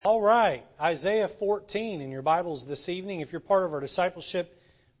All right, Isaiah 14 in your Bibles this evening. If you're part of our discipleship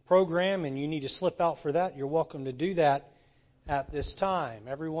program and you need to slip out for that, you're welcome to do that at this time.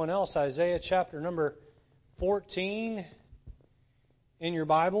 Everyone else, Isaiah chapter number 14 in your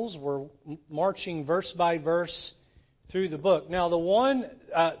Bibles. We're marching verse by verse through the book. Now, the one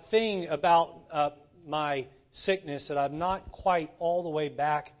thing about my sickness that I'm not quite all the way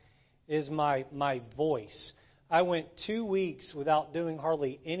back is my voice. I went 2 weeks without doing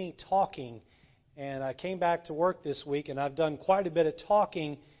hardly any talking, and I came back to work this week, and I've done quite a bit of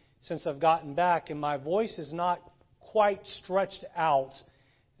talking since I've gotten back, and my voice is not quite stretched out.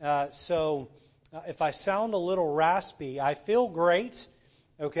 So if I sound a little raspy, I feel great,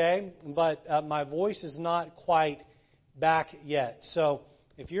 okay, but my voice is not quite back yet. So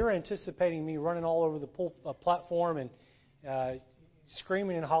if you're anticipating me running all over the platform and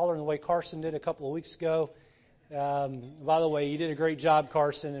screaming and hollering the way Carson did a couple of weeks ago, by the way, you did a great job,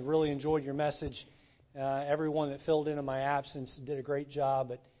 Carson, and really enjoyed your message. Everyone that filled in my absence did a great job,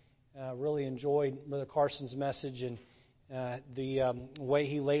 but really enjoyed Brother Carson's message and the way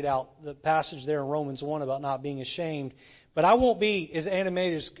he laid out the passage there in Romans 1 about not being ashamed. But I won't be as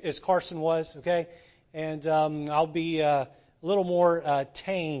animated as Carson was, okay? And I'll be a little more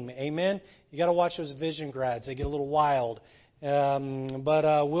tame, amen? You got to watch those vision grads. They get a little wild.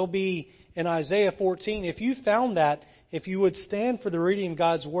 But we'll be in Isaiah 14. If you found that, if you would stand for the reading of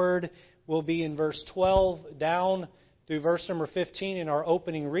God's Word, we'll be in verse 12 down through verse number 15 in our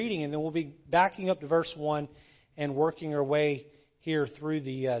opening reading, and then we'll be backing up to verse 1 and working our way here through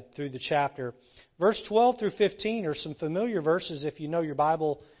the chapter. Verse 12 through 15 are some familiar verses if you know your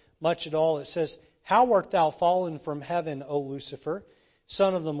Bible much at all. It says, "How art thou fallen from heaven, O Lucifer,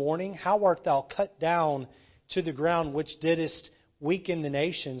 son of the morning? How art thou cut down to the ground, which didst weaken the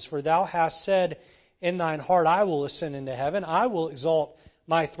nations? For thou hast said in thine heart, I will ascend into heaven. I will exalt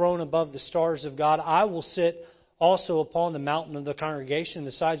my throne above the stars of God. I will sit also upon the mountain of the congregation,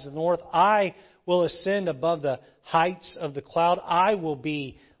 the sides of the north. I will ascend above the heights of the cloud. I will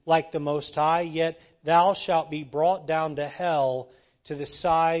be like the Most High. Yet thou shalt be brought down to hell, to the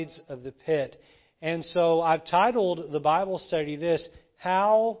sides of the pit." And so I've titled the Bible study this,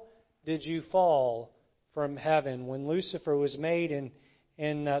 "How did you fall from heaven?" When Lucifer was made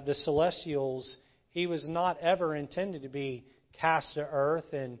in the celestials, he was not ever intended to be cast to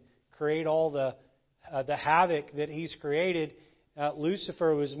earth and create all the havoc that he's created.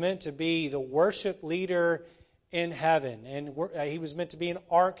 Lucifer was meant to be the worship leader in heaven, and he was meant to be an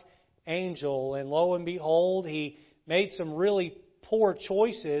archangel. And lo and behold, he made some really poor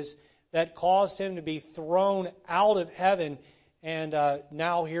choices that caused him to be thrown out of heaven. And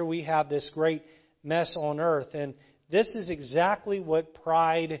now here we have this great mess on earth. And this is exactly what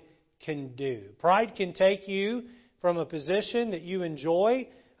pride can do. Pride can take you from a position that you enjoy,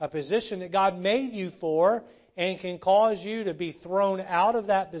 a position that God made you for, and can cause you to be thrown out of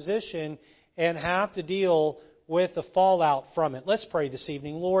that position and have to deal with the fallout from it. Let's pray this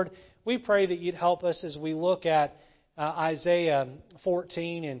evening. Lord, we pray that You'd help us as we look at Isaiah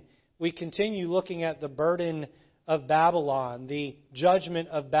 14 and we continue looking at the burden of Babylon, the judgment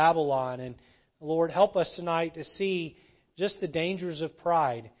of Babylon. And Lord, help us tonight to see just the dangers of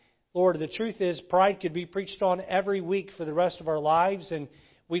pride. Lord, the truth is pride could be preached on every week for the rest of our lives, and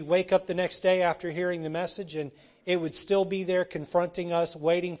we'd wake up the next day after hearing the message and it would still be there confronting us,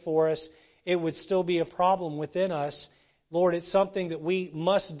 waiting for us. It would still be a problem within us. Lord, it's something that we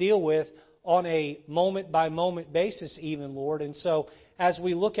must deal with on a moment-by-moment basis even, Lord. And so as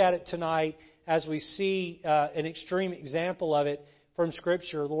we look at it tonight, as we see an extreme example of it from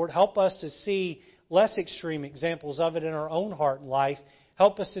Scripture, Lord, help us to see less extreme examples of it in our own heart and life.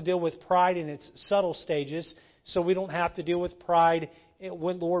 Help us to deal with pride in its subtle stages so we don't have to deal with pride,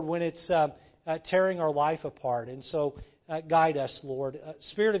 when it's tearing our life apart. And so guide us, Lord.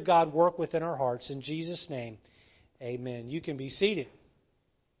 Spirit of God, work within our hearts. In Jesus' name, amen. You can be seated.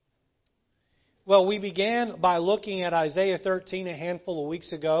 Well, we began by looking at Isaiah 13 a handful of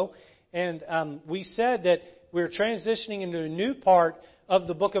weeks ago, and we said that we're transitioning into a new part of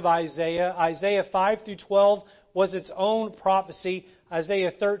the book of Isaiah. Isaiah 5 through 12 was its own prophecy.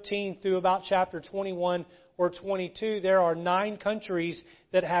 Isaiah 13 through about chapter 21 or 22, there are 9 countries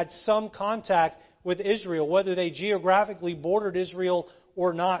that had some contact with Israel, whether they geographically bordered Israel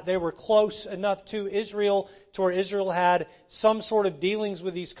or not. They were close enough to Israel to where Israel had some sort of dealings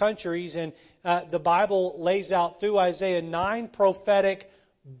with these countries. And the Bible lays out through Isaiah 9 prophetic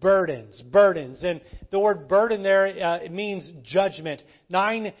burdens. And the word burden there, it means judgment.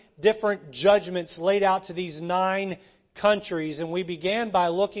 9 different judgments laid out to these 9 countries. And we began by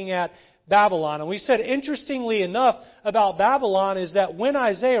looking at Babylon. And we said, interestingly enough, about Babylon is that when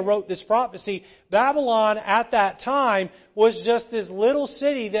Isaiah wrote this prophecy, Babylon at that time was just this little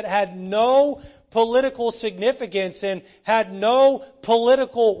city that had no political significance and had no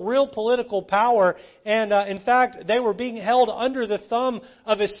real political power. And in fact, they were being held under the thumb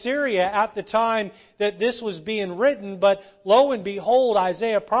of Assyria at the time that this was being written. But lo and behold,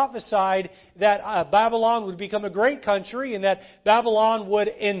 Isaiah prophesied that Babylon would become a great country and that Babylon would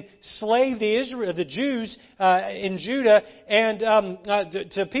enslave the Jews in Judah. And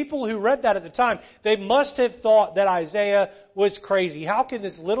to people who read that at the time, they must have thought that Isaiah was crazy. How can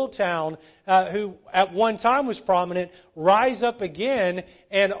this little town, who at one time was prominent, rise up again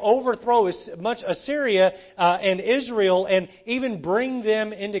and overthrow much Assyria and Israel and even bring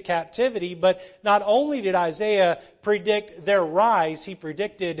them into captivity? But not only did Isaiah predict their rise, he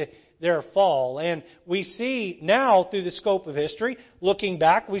predicted their fall. And we see now through the scope of history, looking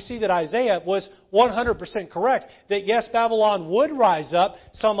back, we see that Isaiah was 100% correct. That yes, Babylon would rise up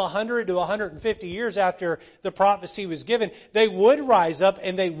some 100 to 150 years after the prophecy was given. They would rise up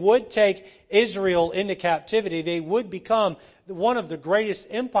and they would take Israel into captivity. They would become one of the greatest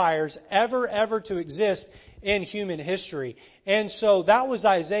empires ever to exist in human history. And so that was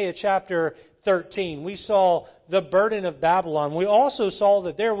Isaiah chapter 13. We saw the burden of Babylon. We also saw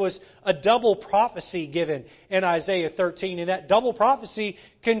that there was a double prophecy given in Isaiah 13, and that double prophecy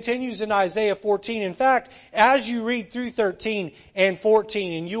continues in Isaiah 14. In fact, as you read through 13 and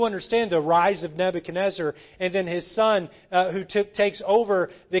 14, and you understand the rise of Nebuchadnezzar, and then his son who takes over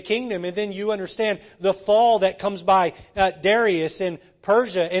the kingdom, and then you understand the fall that comes by Darius in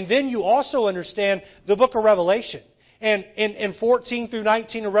Persia, and then you also understand the book of Revelation. And in 14 through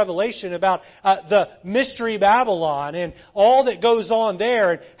 19 of Revelation about the mystery Babylon and all that goes on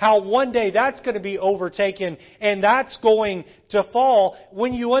there and how one day that's going to be overtaken and that's going to fall.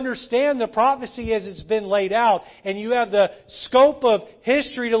 When you understand the prophecy as it's been laid out and you have the scope of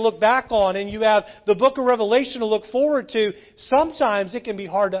history to look back on and you have the book of Revelation to look forward to, sometimes it can be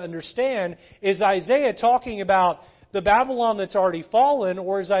hard to understand. Is Isaiah talking about the Babylon that's already fallen,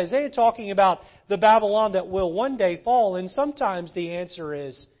 or is Isaiah talking about the Babylon that will one day fall? And sometimes the answer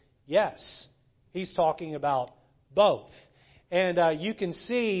is yes. He's talking about both. And you can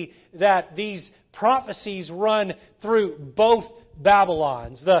see that these prophecies run through both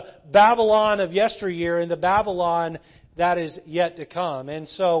Babylons. The Babylon of yesteryear and the Babylon that is yet to come. And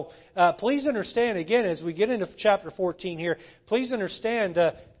so, please understand, again, as we get into chapter 14 here, please understand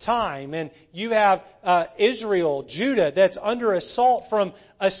the time. And you have Israel, Judah, that's under assault from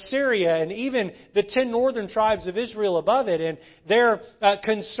Assyria and even the 10 northern tribes of Israel above it. And they're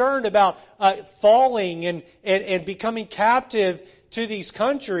concerned about falling and becoming captive to these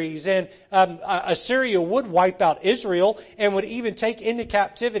countries. And Assyria would wipe out Israel and would even take into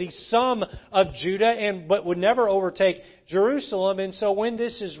captivity some of Judah, but would never overtake Jerusalem. And so when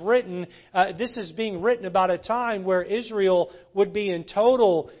this is written, this is being written about a time where Israel would be in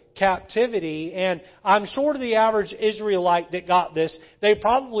total captivity. And I'm sure to the average Israelite that got this, they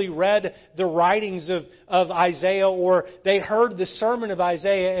probably read the writings of Isaiah, or they heard the sermon of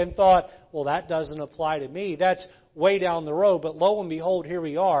Isaiah and thought, well, that doesn't apply to me. That's way down the road. But lo and behold, here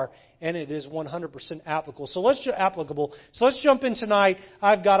we are, and it is 100% applicable. So let's jump in tonight.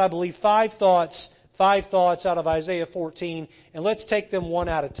 I've got, I believe, five thoughts out of Isaiah 14, and let's take them one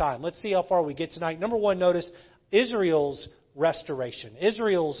at a time. Let's see how far we get tonight. Number one, notice Israel's restoration.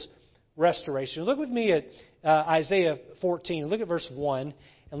 Israel's restoration. Look with me at Isaiah 14. Look at verse 1,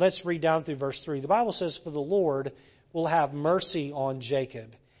 and let's read down through verse 3. The Bible says, "For the Lord will have mercy on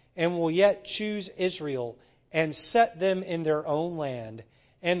Jacob, and will yet choose Israel, and set them in their own land.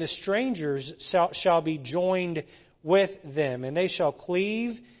 And the strangers shall be joined with them, and they shall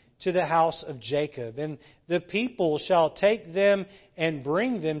cleave to the house of Jacob. And the people shall take them and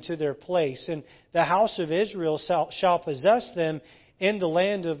bring them to their place. And the house of Israel shall possess them in the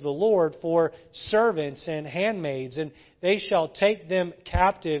land of the Lord for servants and handmaids. And they shall take them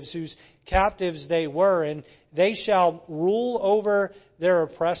captives, whose captives they were, and they shall rule over their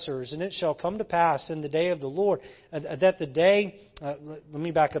oppressors. And it shall come to pass in the day of the Lord, let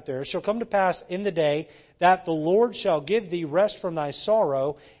me back up there. It shall come to pass in the day that the Lord shall give thee rest from thy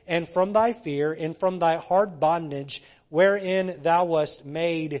sorrow, and from thy fear, and from thy hard bondage, wherein thou wast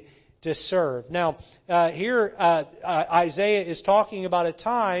made to serve." Now, here Isaiah is talking about a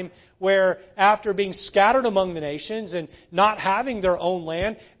time where, after being scattered among the nations and not having their own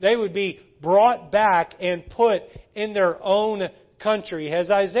land, they would be brought back and put in their own country.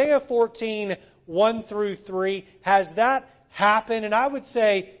 Has Isaiah 14, 1 through 3, has that happened? And I would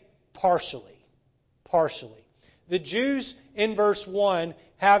say partially. The Jews in verse 1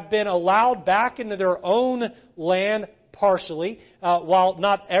 have been allowed back into their own land partially, while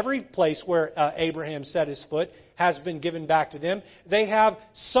not every place where Abraham set his foot has been given back to them. They have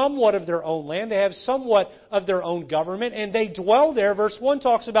somewhat of their own land. They have somewhat of their own government, and they dwell there. Verse 1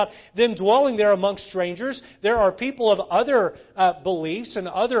 talks about them dwelling there amongst strangers. There are people of other beliefs and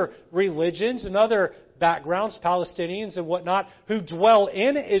other religions and other backgrounds, Palestinians and whatnot, who dwell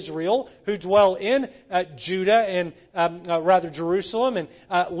in Israel, who dwell in Judah and Jerusalem, and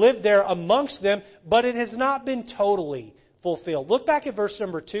live there amongst them, but it has not been totally fulfilled. Look back at verse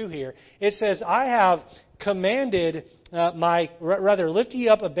number 2 here. It says, I have commanded lift ye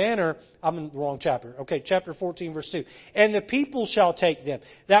up a banner. I'm in the wrong chapter. Okay, chapter 14, verse 2. And the people shall take them.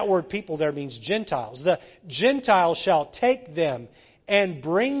 That word people there means Gentiles. The Gentiles shall take them and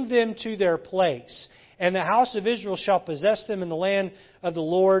bring them to their place. And the house of Israel shall possess them in the land of the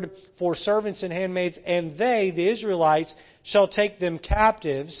Lord for servants and handmaids. And they, the Israelites, shall take them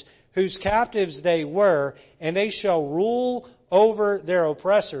captives, whose captives they were, and they shall rule over their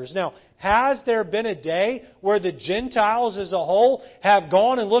oppressors. Now, has there been a day where the Gentiles as a whole have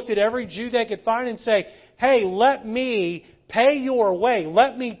gone and looked at every Jew they could find and say, hey, let me pay your way.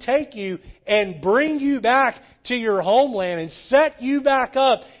 Let me take you and bring you back to your homeland and set you back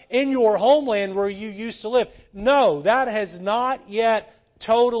up in your homeland where you used to live? No, that has not yet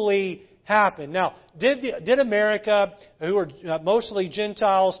totally happened. Now, did America, who are mostly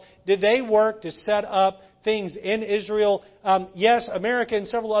Gentiles, did they work to set up things in Israel? Yes, America and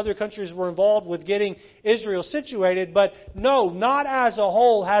several other countries were involved with getting Israel situated, but no, not as a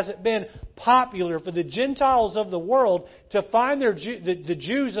whole has it been popular for the Gentiles of the world to find the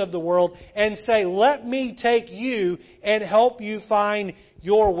Jews of the world and say, let me take you and help you find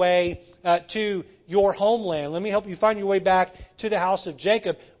your way to your homeland. Let me help you find your way back to the house of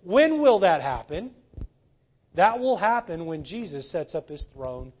Jacob. When will that happen? That will happen when Jesus sets up His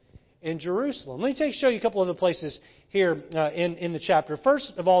throne in Jerusalem. Let me show you a couple other places here in the chapter.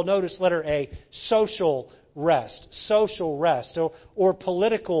 First of all, notice letter A, social rest. Social rest or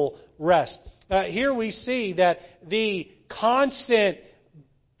political rest. Here we see that the constant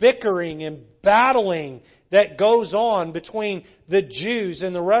bickering and battling that goes on between the Jews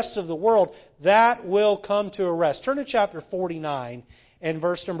and the rest of the world, that will come to a rest. Turn to chapter 49 and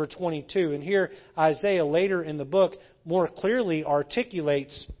verse number 22. And here Isaiah later in the book more clearly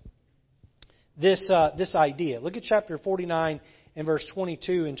articulates this idea. Look at chapter 49 and verse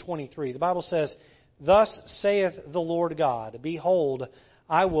 22 and 23. The Bible says, Thus saith the Lord God, Behold,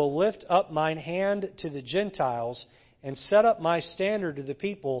 I will lift up mine hand to the Gentiles, and set up my standard to the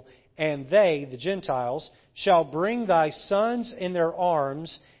people, and they, the Gentiles, shall bring thy sons in their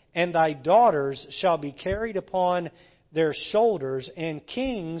arms, and thy daughters shall be carried upon their shoulders, and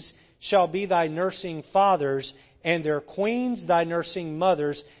kings shall be thy nursing fathers, and their queens thy nursing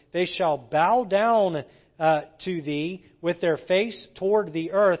mothers. They shall bow down to thee with their face toward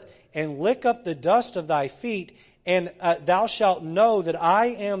the earth, and lick up the dust of thy feet, and thou shalt know that I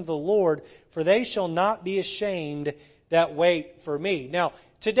am the Lord, for they shall not be ashamed that wait for me. Now,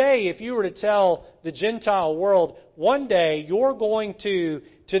 today, if you were to tell the Gentile world, one day you're going to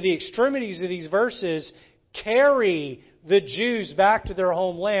the extremities of these verses, carry the Jews back to their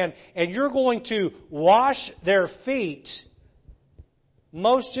homeland, and you're going to wash their feet,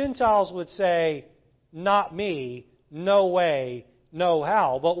 most Gentiles would say, not me, no way, no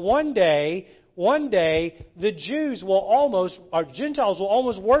how. But one day, the Gentiles will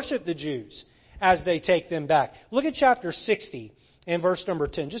almost worship the Jews as they take them back. Look at chapter 60 and verse number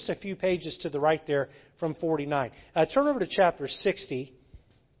 10, just a few pages to the right there from 49. Turn over to chapter 60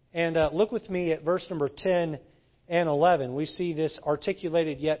 and look with me at verse number 10 and 11. We see this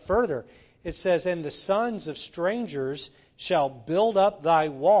articulated yet further. It says, And the sons of strangers shall build up thy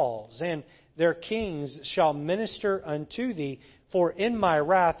walls, and their kings shall minister unto thee. For in my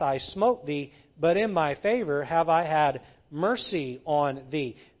wrath I smote thee, but in my favor have I had mercy on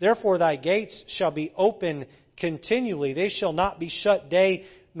thee. Therefore thy gates shall be open continually. They shall not be shut day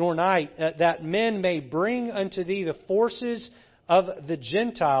nor night, that men may bring unto thee the forces of the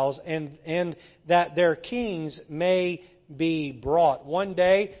Gentiles, and that their kings may be brought. One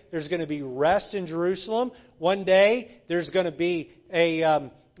day there's going to be rest in Jerusalem. One day there's going to be a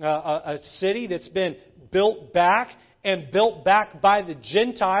city that's been built back, and built back by the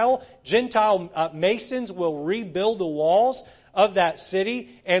Gentile masons will rebuild the walls of that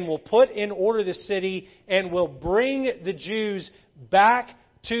city and will put in order the city and will bring the Jews back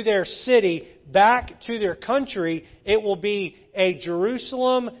to their city, back to their country. It will be a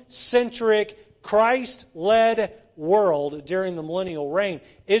Jerusalem-centric, Christ-led world during the millennial reign,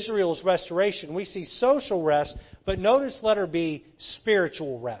 Israel's restoration. We see social rest, but notice letter B,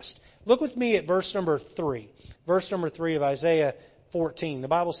 spiritual rest. Look with me at verse number 3. Verse number 3 of Isaiah 14. The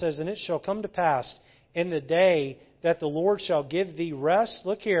Bible says, "And it shall come to pass in the day that the Lord shall give thee rest,"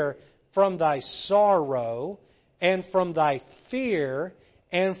 look here, "from thy sorrow and from thy fear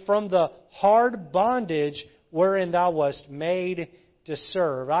and from the hard bondage wherein thou wast made to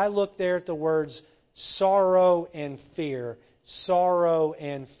serve." I look there at the words sorrow and fear. Sorrow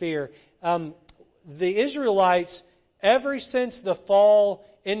and fear. The Israelites, ever since the fall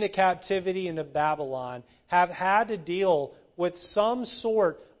into captivity into Babylon, have had to deal with some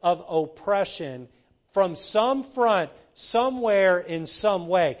sort of oppression from some front, somewhere, in some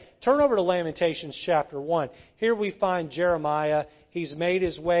way. Turn over to Lamentations chapter 1. Here we find Jeremiah. He's made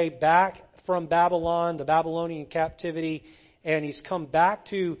his way back from Babylon, the Babylonian captivity, and he's come back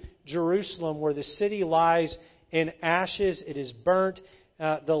to Jerusalem where the city lies in ashes. It is burnt.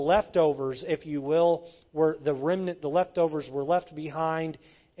 The leftovers, if you will, were the remnant. The leftovers were left behind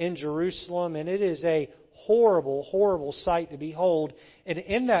in Jerusalem, and it is a horrible, horrible sight to behold. And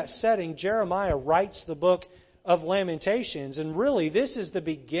in that setting, Jeremiah writes the book of Lamentations. And really, this is the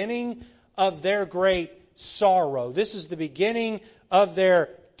beginning of their great sorrow. This is the beginning of their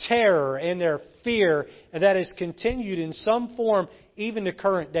terror and their fear, and that has continued in some form even to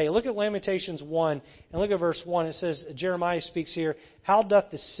current day. Look at Lamentations 1 and look at verse 1. It says, Jeremiah speaks here, "How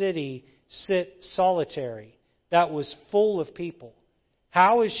doth the city sit solitary that was full of people?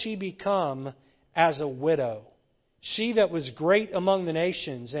 How is she become as a widow? She that was great among the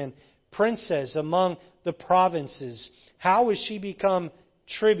nations and princess among the provinces. How is she become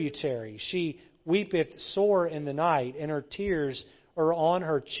tributary? She weepeth sore in the night, and her tears are on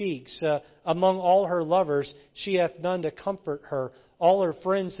her cheeks. Among all her lovers she hath none to comfort her. All her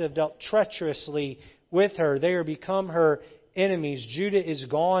friends have dealt treacherously with her. They are become her enemies. Judah is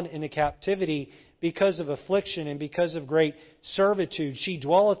gone into captivity because of affliction and because of great servitude. She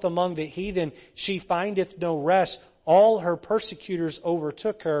dwelleth among the heathen. She findeth no rest. All her persecutors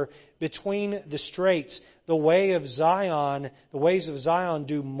overtook her between the straits. The ways of Zion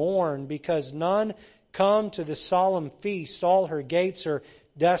do mourn, because none come to the solemn feast. All her gates are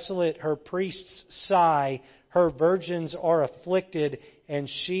desolate. Her priests sigh. Her virgins are afflicted, and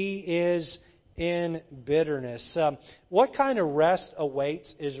she is in bitterness." What kind of rest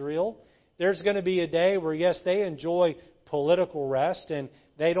awaits Israel? There's going to be a day where, yes, they enjoy political rest, and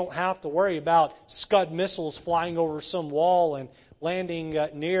they don't have to worry about Scud missiles flying over some wall and landing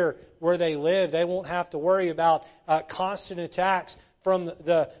near where they live. They won't have to worry about constant attacks from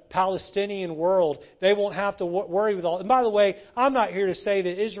the Palestinian world. They won't have to worry with all. And by the way, I'm not here to say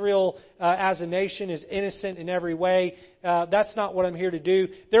that Israel as a nation is innocent in every way. That's not what I'm here to do.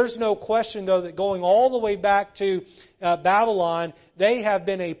 There's no question, though, that going all the way back to Babylon, they have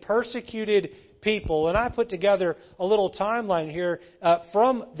been a persecuted people. And I put together a little timeline here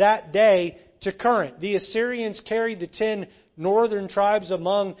from that day to current. The Assyrians carried the 10 northern tribes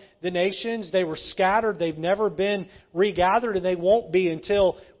among the nations. They were scattered. They've never been regathered, and they won't be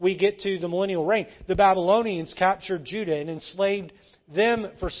until we get to the millennial reign. The Babylonians captured Judah and enslaved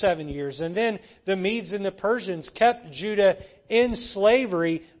them for 7 years. And then the Medes and the Persians kept Judah in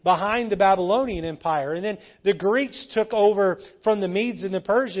slavery behind the Babylonian Empire. And then the Greeks took over from the Medes and the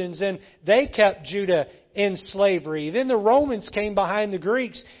Persians, and they kept Judah in slavery. Then the Romans came behind the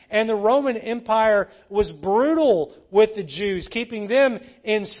Greeks, and the Roman Empire was brutal with the Jews, keeping them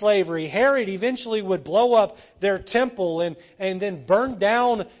in slavery. Herod eventually would blow up their temple and then burn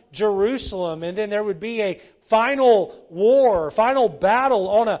down Jerusalem. And then there would be a final war, final battle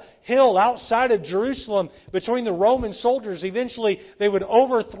on a hill outside of Jerusalem between the Roman soldiers. Eventually they would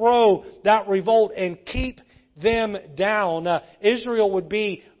overthrow that revolt and keep them down. Israel would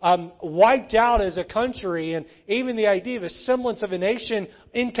be wiped out as a country, and even the idea of a semblance of a nation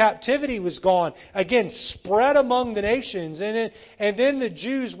in captivity was gone. Again, spread among the nations. And then the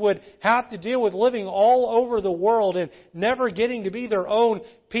Jews would have to deal with living all over the world and never getting to be their own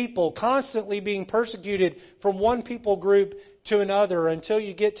people, constantly being persecuted from one people group to another until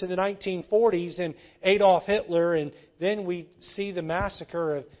you get to the 1940s and Adolf Hitler, and then we see the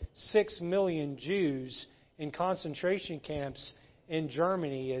massacre of 6 million Jews in concentration camps in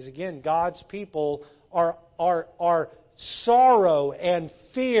Germany, as again God's people are sorrow and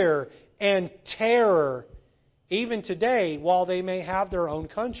fear and terror. Even today, while they may have their own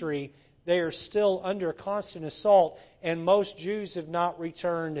country, they are still under constant assault, and most Jews have not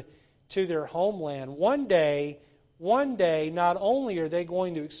returned to their homeland. One day, not only are they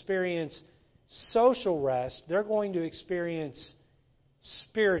going to experience social rest, they're going to experience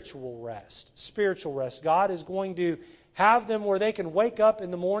spiritual rest. Spiritual rest. God is going to have them where they can wake up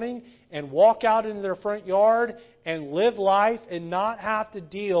in the morning and walk out into their front yard and live life and not have to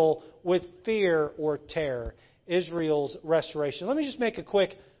deal with fear or terror. Israel's restoration. Let me just make a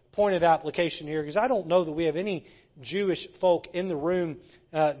quick point of application here, because I don't know that we have any Jewish folk in the room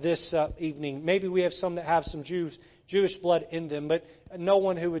this evening. Maybe we have some that have some Jewish blood in them, but no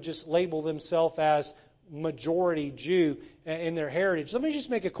one who would just label themselves as majority Jew in their heritage. Let me just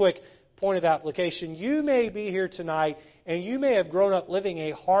make a quick point of application. You may be here tonight and you may have grown up living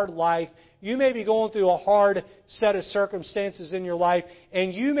a hard life. You may be going through a hard set of circumstances in your life,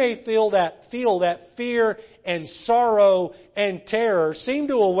 and you may feel that fear and sorrow and terror seem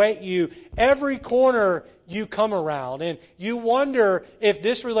to await you every corner you come around. And you wonder if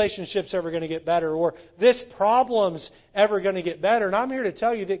this relationship's ever going to get better or this problem's ever going to get better. And I'm here to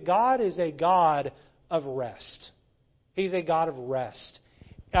tell you that God is a God of rest. He's a God of rest.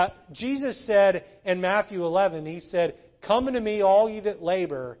 Jesus said in Matthew 11, He said, "Come unto me, all ye that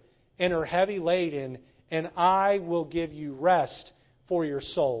labor and are heavy laden, and I will give you rest for your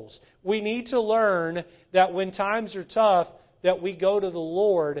souls." We need to learn that when times are tough, that we go to the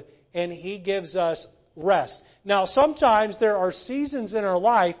Lord and He gives us rest. Now, sometimes there are seasons in our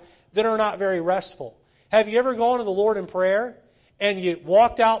life that are not very restful. Have you ever gone to the Lord in prayer and you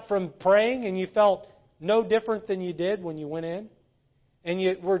walked out from praying and you felt no different than you did when you went in? And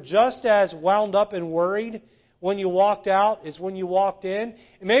you were just as wound up and worried when you walked out as when you walked in?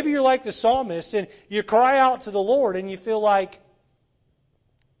 And maybe you're like the psalmist and you cry out to the Lord and you feel like,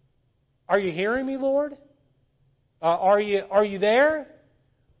 "Are you hearing me, Lord? Are you there?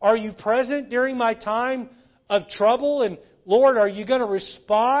 Are you present during my time of trouble? And Lord, are you going to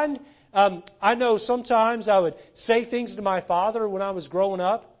respond?" I know sometimes I would say things to my father when I was growing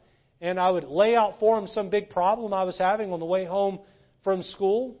up, and I would lay out for him some big problem I was having on the way home from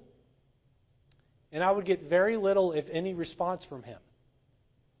school, and I would get very little, if any, response from him.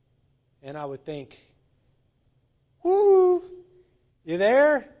 And I would think, "Whoo, you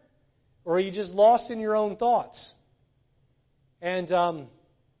there? Or are you just lost in your own thoughts?" And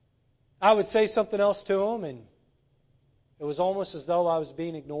I would say something else to him, and it was almost as though I was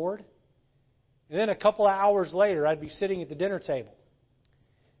being ignored. And then a couple of hours later, I'd be sitting at the dinner table.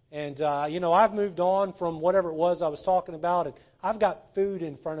 And, I've moved on from whatever it was I was talking about, and I've got food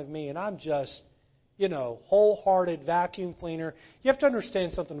in front of me, and I'm just, wholehearted vacuum cleaner. You have to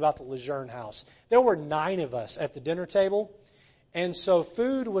understand something about the Lejeune house. There were 9 of us at the dinner table, and so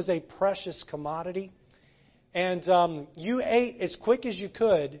food was a precious commodity. And you ate as quick as you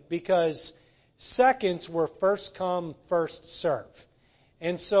could because seconds were first come, first serve.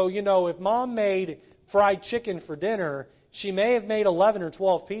 And so, if Mom made fried chicken for dinner, she may have made 11 or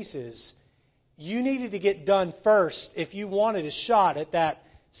 12 pieces. You needed to get done first if you wanted a shot at that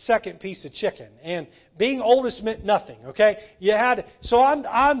second piece of chicken. And being oldest meant nothing, okay? So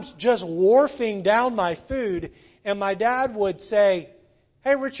I'm just wharfing down my food, and my dad would say,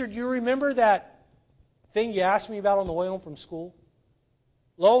 "Hey, Richard, you remember that thing you asked me about on the way home from school?"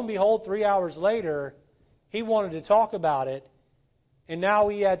 Lo and behold, 3 hours later, he wanted to talk about it, and now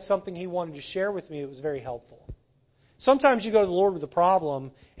he had something he wanted to share with me that was very helpful. Sometimes you go to the Lord with a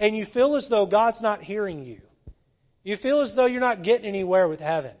problem, and you feel as though God's not hearing you. You feel as though you're not getting anywhere with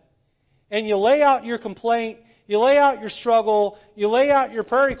heaven. And you lay out your complaint, you lay out your struggle, you lay out your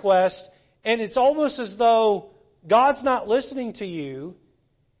prayer request, and it's almost as though God's not listening to you.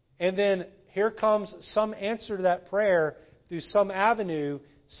 And then here comes some answer to that prayer through some avenue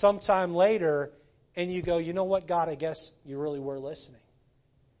sometime later, and you go, "You know what, God, I guess you really were listening."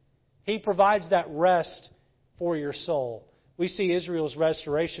 He provides that rest for your soul. We see Israel's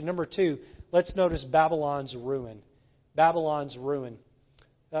restoration. Number 2, let's notice Babylon's ruin. Babylon's ruin.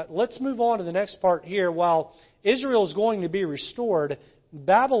 Let's move on to the next part here. While Israel is going to be restored,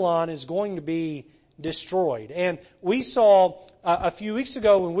 Babylon is going to be destroyed. And we saw a few weeks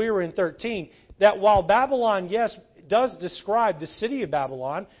ago when we were in 13 that while Babylon, yes, does describe the city of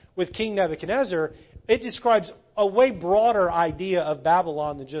Babylon with King Nebuchadnezzar, it describes a way broader idea of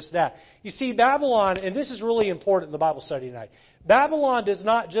Babylon than just that. You see, Babylon, and this is really important in the Bible study tonight, Babylon does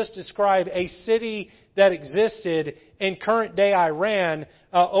not just describe a city that existed in current-day Iran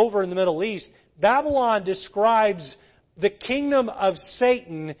over in the Middle East. Babylon describes the kingdom of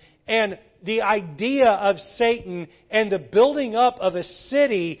Satan and the idea of Satan and the building up of a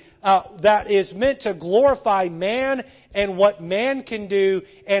city that is meant to glorify man and what man can do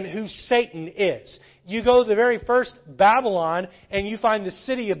and who Satan is. You go to the very first Babylon and you find the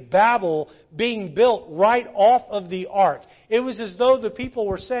city of Babel being built right off of the ark. It was as though the people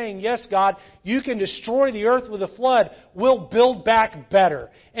were saying, yes, God, you can destroy the earth with a flood. We'll build back better.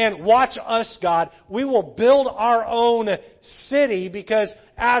 And watch us, God. We will build our own city because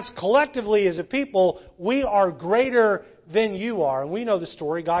as collectively as a people, we are greater than you are. And we know the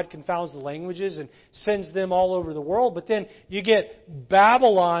story. God confounds the languages and sends them all over the world. But then you get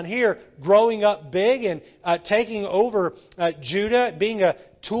Babylon here growing up big and taking over Judah, being a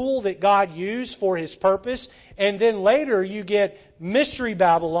tool that God used for His purpose. And then later you get Mystery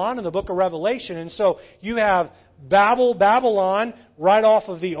Babylon in the book of Revelation. And so you have Babylon right off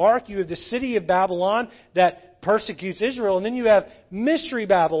of the ark. You have the city of Babylon that persecutes Israel. And then you have Mystery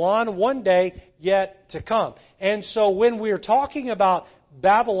Babylon, one day yet to come. And so when we're talking about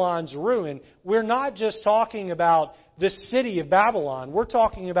Babylon's ruin, we're not just talking about the city of Babylon. We're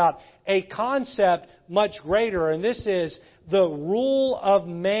talking about a concept much greater, and this is the rule of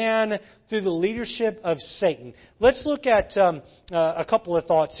man through the leadership of Satan. Let's look at a couple of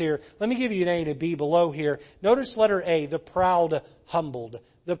thoughts here. Let me give you an A and a B below here. Notice letter A, the proud humbled.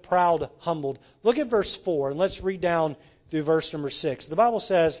 The proud humbled. Look at verse 4, and let's read down through verse number 6. The Bible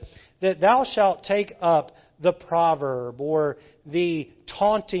says that thou shalt take up the proverb, or the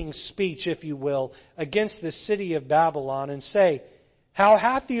taunting speech, if you will, against the city of Babylon, and say, how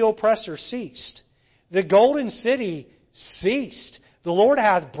hath the oppressor ceased? The golden city ceased. The Lord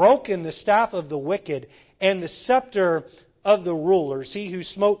hath broken the staff of the wicked, and the scepter of the rulers. He who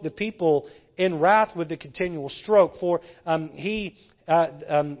smote the people in wrath with the continual stroke. For he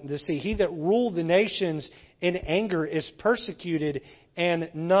that ruled the nations in anger is persecuted,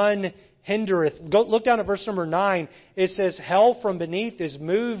 and none hindereth. Look down at verse number 9. It says, hell from beneath is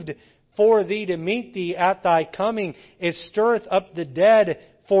moved for thee to meet thee at thy coming. It stirreth up the dead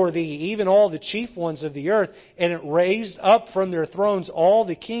for thee, even all the chief ones of the earth. And it raised up from their thrones all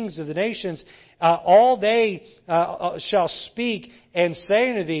the kings of the nations. All they shall speak and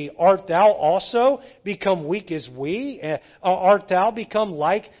say unto thee, art thou also become weak as we? Art thou become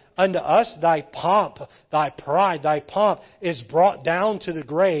like unto us? Thy pomp, thy pride, thy pomp is brought down to the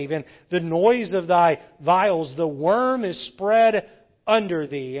grave, and the noise of thy vials, the worm is spread under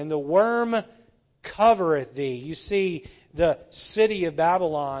thee, and the worm covereth thee. You see, the city of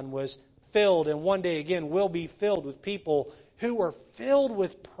Babylon was filled, and one day again will be filled with people who were filled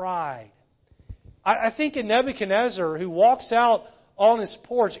with pride. I think of Nebuchadnezzar, who walks out on his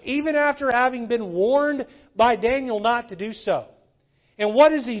porch, even after having been warned by Daniel not to do so. And what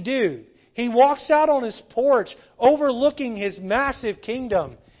does he do? He walks out on his porch, overlooking his massive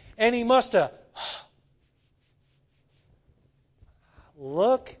kingdom, and he must have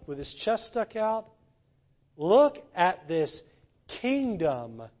look with his chest stuck out. Look at this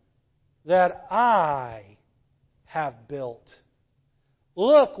kingdom that I have built.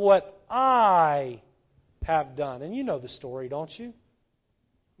 Look what I have done. And you know the story, don't you?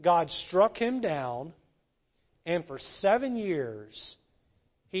 God struck him down, and for 7 years,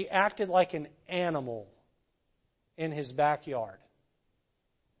 he acted like an animal in his backyard.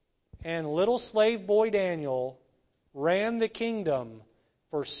 And little slave boy Daniel ran the kingdom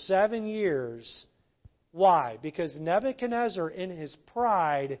for 7 years. Why? Because Nebuchadnezzar, in his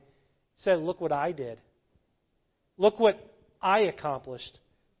pride, said, look what I did. Look what I accomplished.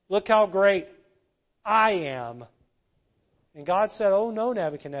 Look how great I am. And God said, oh no,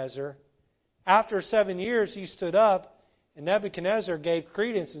 Nebuchadnezzar. After 7 years, he stood up, and Nebuchadnezzar gave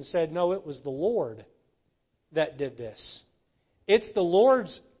credence and said, no, it was the Lord that did this. It's the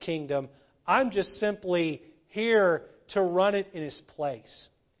Lord's kingdom. I'm just simply here to run it in His place.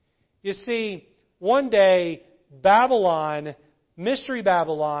 You see, one day, Babylon, Mystery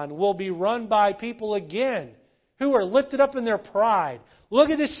Babylon, will be run by people again who are lifted up in their pride. Look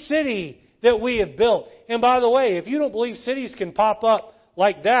at this city that we have built. And by the way, if you don't believe cities can pop up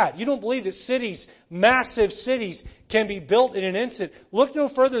like that, you don't believe that cities, massive cities, can be built in an instant, look no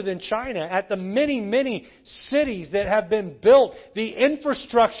further than China at the many, many cities that have been built, the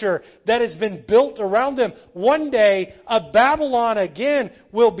infrastructure that has been built around them. One day, a Babylon again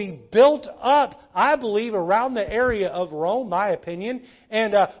will be built up, I believe, around the area of Rome, my opinion,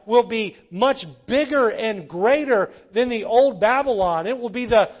 and will be much bigger and greater than the old Babylon. It will be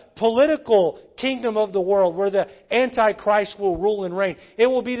the political kingdom of the world where the Antichrist will rule and reign. It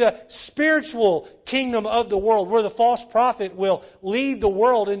will be the spiritual kingdom of the world where the false prophet will lead the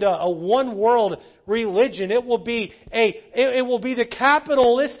world into a one-world religion. It will be the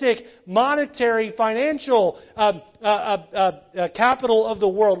capitalistic, monetary, financial capital of the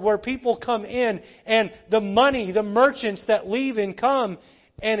world where people come in and the money, the merchants that leave and come,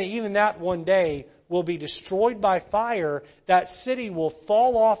 and even that one day will be destroyed by fire. That city will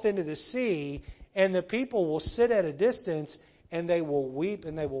fall off into the sea, And the people will sit at a distance and they will weep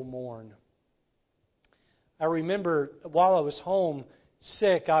and they will mourn. I remember while I was home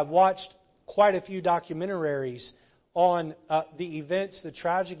sick, I watched quite a few documentaries on the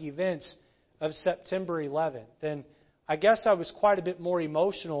tragic events of September 11th. And I guess I was quite a bit more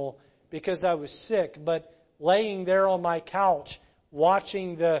emotional because I was sick, but laying there on my couch,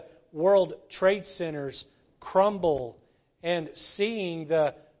 watching the World Trade Centers crumble and seeing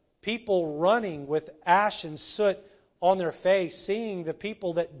the people running with ash and soot on their face, seeing the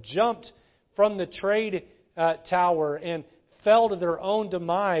people that jumped from the trade tower and fell to their own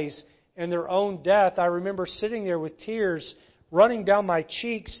demise and their own death. I remember sitting there with tears running down my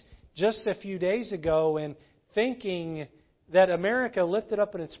cheeks just a few days ago and thinking that America lifted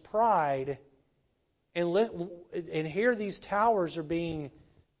up in its pride and here these towers are being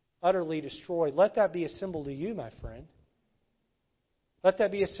utterly destroyed. Let that be a symbol to you, my friend. Let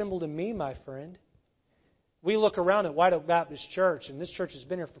that be a symbol to me, my friend. We look around at White Oak Baptist Church, and this church has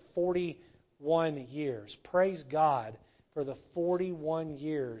been here for 41 years. Praise God for the 41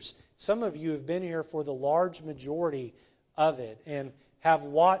 years. Some of you have been here for the large majority of it and have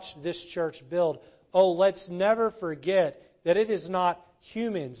watched this church build. Oh, let's never forget that it is not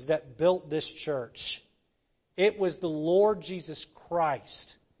humans that built this church. It was the Lord Jesus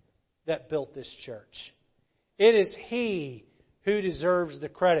Christ that built this church. It is He who deserves the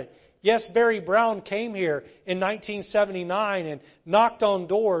credit. Yes, Barry Brown came here in 1979 and knocked on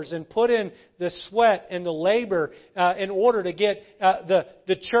doors and put in the sweat and the labor in order to get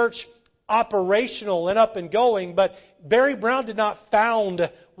the church operational and up and going. But Barry Brown did not found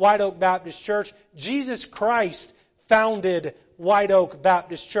White Oak Baptist Church. Jesus Christ founded White Oak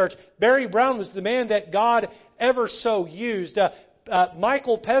Baptist Church. Barry Brown was the man that God ever so used.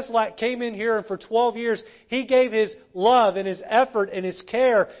 Michael Peslak came in here, and for 12 years, he gave his love and his effort and his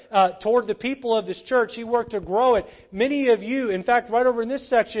care toward the people of this church. He worked to grow it. Many of you, in fact, right over in this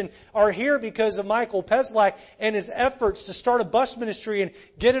section, are here because of Michael Peslak and his efforts to start a bus ministry and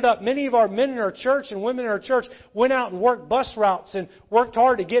get it up. Many of our men in our church and women in our church went out and worked bus routes and worked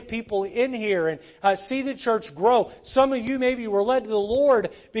hard to get people in here and see the church grow. Some of you maybe were led to the Lord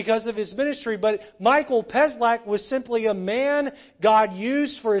because of his ministry, but Michael Peslak was simply a man God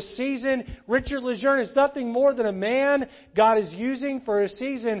used for a season. Richard Lejeune is nothing more than a man God is using for a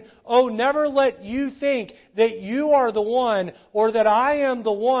season. Oh, never let you think that you are the one or that I am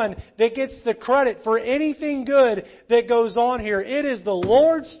the one that gets the credit for anything good that goes on here. It is the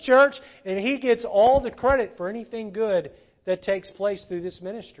Lord's church, and He gets all the credit for anything good that takes place through this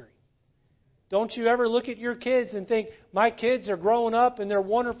ministry. Don't you ever look at your kids and think, my kids are growing up and they're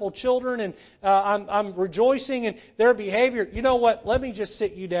wonderful children and I'm rejoicing in their behavior. You know what? Let me just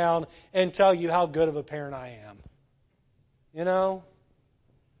sit you down and tell you how good of a parent I am. You know?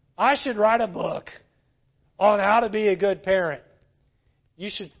 I should write a book on how to be a good parent. You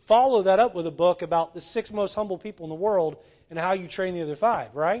should follow that up with a book about the 6 most humble people in the world and how you train the other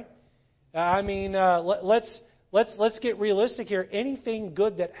 5, right? I mean, let's get realistic here. Anything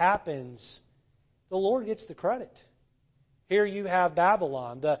good that happens, the Lord gets the credit. Here you have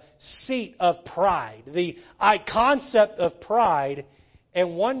Babylon, the seat of pride, the concept of pride,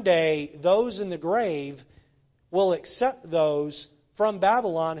 and one day those in the grave will accept those from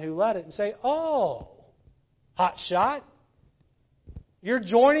Babylon who led it and say, oh, hot shot, you're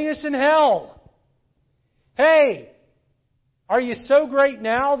joining us in hell. Hey, are you so great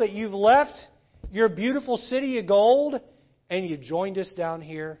now that you've left your beautiful city of gold and you joined us down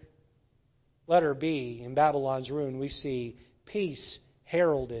here? Letter B, in Babylon's ruin, we see peace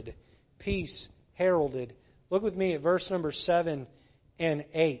heralded. Peace heralded. Look with me at verse number 7 and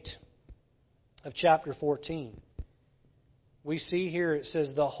 8 of chapter 14. We see here it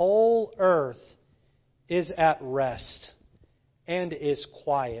says, the whole earth is at rest and is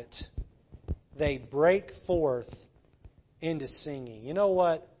quiet. They break forth into singing. You know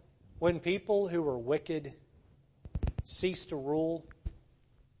what? When people who are wicked cease to rule,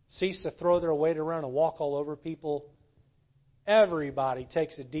 cease to throw their weight around and walk all over people, everybody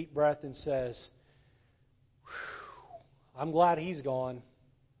takes a deep breath and says, I'm glad he's gone.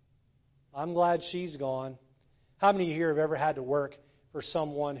 I'm glad she's gone. How many of you here have ever had to work for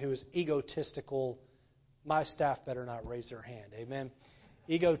someone who is egotistical? My staff better not raise their hand. Amen.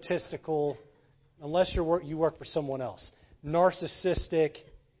 Egotistical, unless you work for someone else. Narcissistic,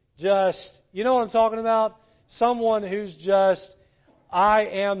 just, you know what I'm talking about? Someone who's just, I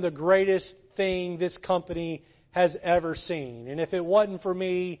am the greatest thing this company has ever seen. And if it wasn't for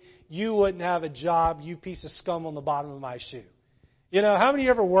me, you wouldn't have a job, you piece of scum on the bottom of my shoe. You know, how many of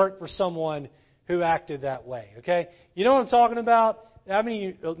you ever worked for someone who acted that way? Okay? You know what I'm talking about? How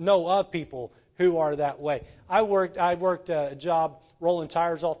many of you know of people who are that way. I worked a job rolling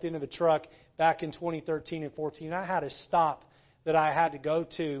tires off the end of a truck back in 2013 and 14. I had a stop that I had to go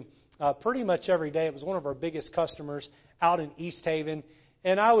to pretty much every day. It was one of our biggest customers out in East Haven.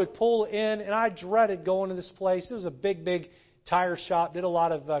 And I would pull in, and I dreaded going to this place. It was a big tire shop, did a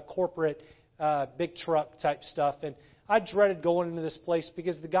lot of corporate big truck type stuff. And I dreaded going into this place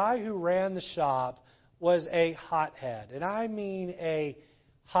because the guy who ran the shop was a hothead. And I mean a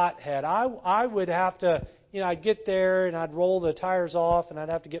hothead. I would have to, I'd get there and I'd roll the tires off and I'd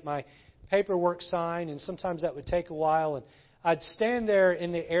have to get my paperwork signed, and sometimes that would take a while. And I'd stand there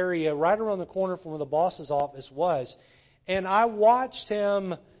in the area right around the corner from where the boss's office was, and I watched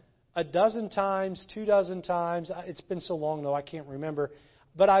him a dozen times, 24 times. It's been so long, though, I can't remember.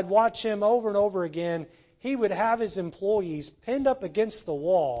 But I'd watch him over and over again. He would have his employees pinned up against the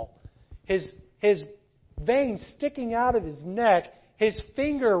wall, his veins sticking out of his neck, his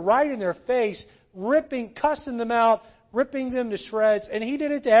finger right in their face, cussing them out, ripping them to shreds, and he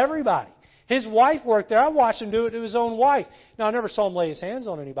did it to everybody. His wife worked there. I watched him do it to his own wife. Now, I never saw him lay his hands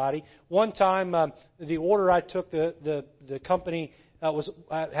on anybody. One time, the order I took, the company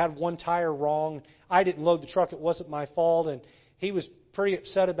had one tire wrong. I didn't load the truck. It wasn't my fault, and he was pretty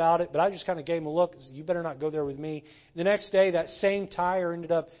upset about it, but I just kind of gave him a look. You better not go there with me. The next day, that same tire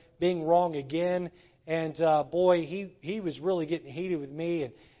ended up being wrong again, and boy, he was really getting heated with me,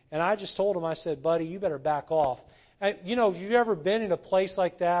 and I just told him, I said, buddy, you better back off. And, if you've ever been in a place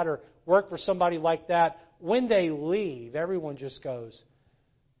like that or worked for somebody like that, when they leave, everyone just goes,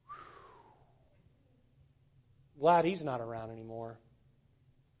 glad he's not around anymore.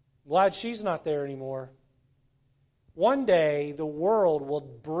 Glad she's not there anymore. One day, the world will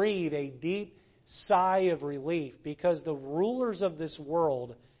breathe a deep sigh of relief because the rulers of this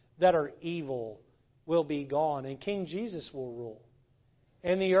world that are evil will be gone, and King Jesus will rule.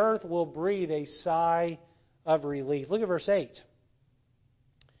 And the earth will breathe a sigh of relief. Look at verse 8.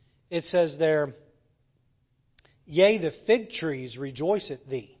 It says there, yea, the fig trees rejoice at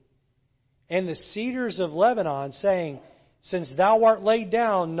thee, and the cedars of Lebanon, saying, since thou art laid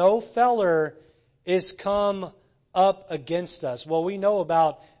down, no feller is come up against us. Well, we know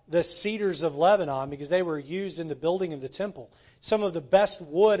about the cedars of Lebanon because they were used in the building of the temple. Some of the best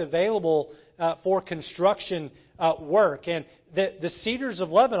wood available for construction work. And the cedars of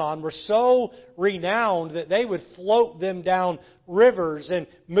Lebanon were so renowned that they would float them down rivers and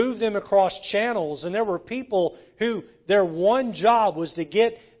move them across channels. And there were people who their one job was to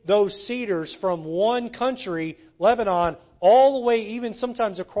get those cedars from one country, Lebanon, all the way even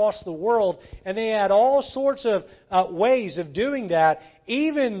sometimes across the world. And they had all sorts of ways of doing that.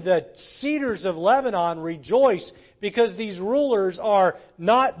 Even the cedars of Lebanon rejoice because these rulers are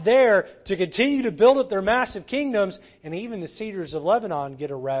not there to continue to build up their massive kingdoms. And even the cedars of Lebanon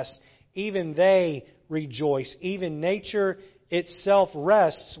get a rest. Even they rejoice. Even nature itself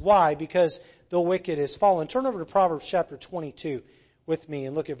rests. Why? Because the wicked has fallen. Turn over to Proverbs chapter 22 with me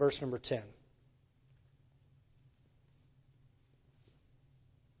and look at verse number 10.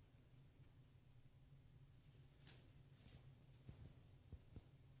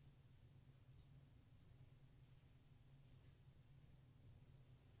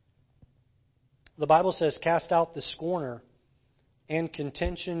 The Bible says, cast out the scorner, and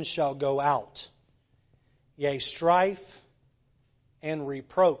contention shall go out. Yea, strife and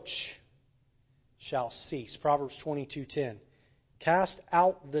reproach shall cease. Proverbs 22:10. Cast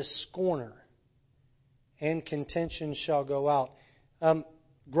out the scorner, and contention shall go out.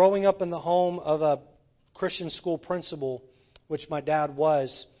 Growing up in the home of a Christian school principal, which my dad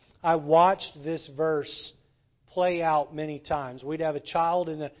was, I watched this verse play out many times. We'd have a child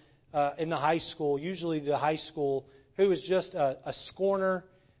in the high school, usually the high school, who was just a scorner.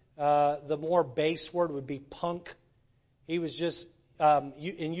 The more base word would be punk. He was just, and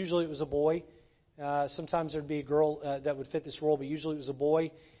usually it was a boy. Sometimes there'd be a girl that would fit this role, but usually it was a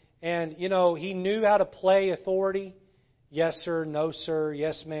boy. And, he knew how to play authority. Yes, sir, no, sir,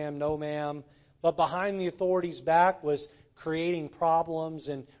 yes, ma'am, no, ma'am. But behind the authority's back was creating problems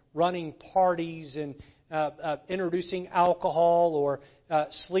and running parties and introducing alcohol or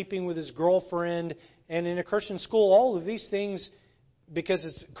sleeping with his girlfriend. And in a Christian school, all of these things, because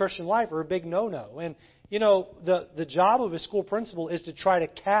it's Christian life, are a big no-no. And, the job of a school principal is to try to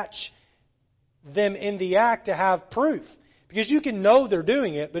catch them in the act to have proof. Because you can know they're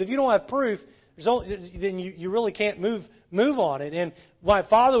doing it, but if you don't have proof, then you really can't move on it. And my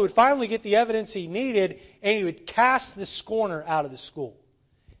father would finally get the evidence he needed, and he would cast the scorner out of the school.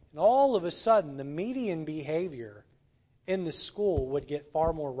 And all of a sudden, the median behavior in the school would get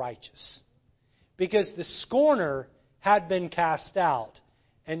far more righteous. Because the scorner had been cast out,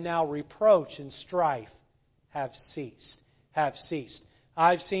 and now reproach and strife have ceased. Have ceased.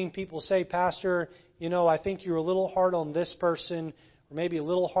 I've seen people say, Pastor, I think you're a little hard on this person, or maybe a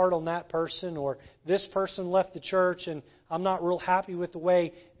little hard on that person, or this person left the church and I'm not real happy with the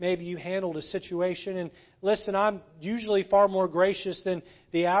way maybe you handled a situation. And listen, I'm usually far more gracious than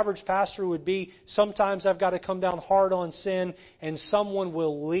the average pastor would be. Sometimes I've got to come down hard on sin and someone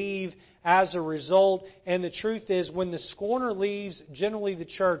will leave as a result. And the truth is, when the scorner leaves, generally the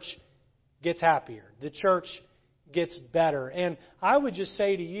church gets happier. The church gets better. And I would just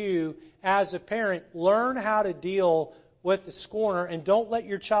say to you, as a parent, learn how to deal with the scorner and don't let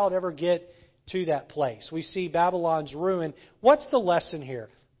your child ever get to that place. We see Babylon's ruin. What's the lesson here?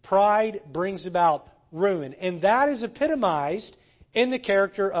 Pride brings about ruin. And that is epitomized in the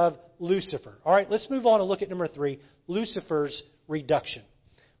character of Lucifer. All right, let's move on and look at number 3, Lucifer's reduction.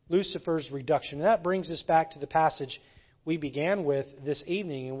 Lucifer's reduction. And that brings us back to the passage we began with this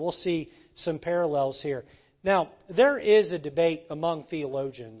evening, and we'll see some parallels here. Now, there is a debate among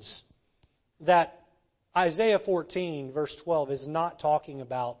theologians that Isaiah 14, verse 12, is not talking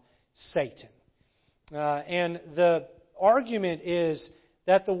about Satan. And the argument is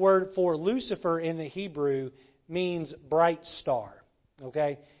that the word for Lucifer in the Hebrew means bright star.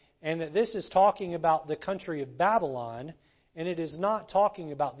 Okay? And that this is talking about the country of Babylon, and it is not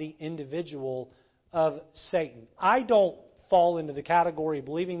talking about the individual of Satan. I don't fall into the category of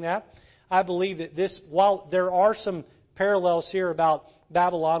believing that. I believe that this, while there are some parallels here about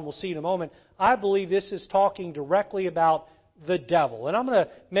Babylon, we'll see in a moment, I believe this is talking directly about the devil. And I'm going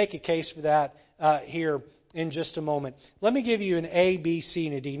to make a case for that here in just a moment. Let me give you an A, B, C,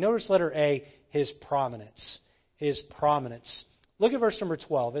 and a D. Notice letter A, his prominence. His prominence. Look at verse number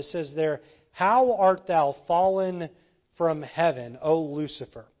 12. It says there, "How art thou fallen from heaven, O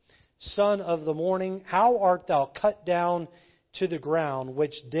Lucifer, son of the morning? How art thou cut down to the ground,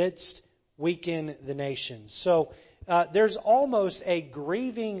 which didst weaken the nations?" So there's almost a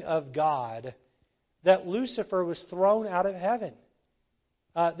grieving of God that Lucifer was thrown out of heaven.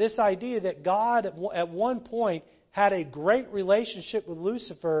 This idea that God at one point had a great relationship with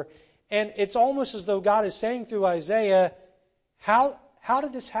Lucifer, and it's almost as though God is saying through Isaiah, how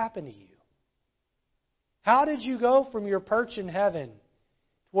did this happen to you? How did you go from your perch in heaven,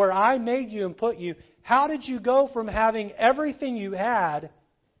 where I made you and put you, how did you go from having everything you had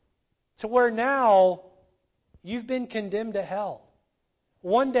to where now you've been condemned to hell?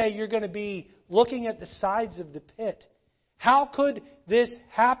 One day you're going to be looking at the sides of the pit. How could this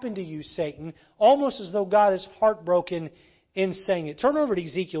happen to you, Satan? Almost as though God is heartbroken in saying it. Turn over to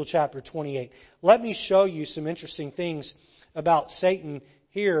Ezekiel chapter 28. Let me show you some interesting things about Satan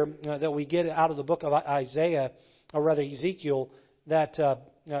here that we get out of the book of Isaiah, or rather Ezekiel, that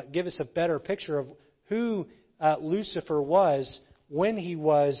give us a better picture of who Lucifer was when he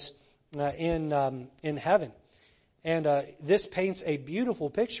was in heaven. And this paints a beautiful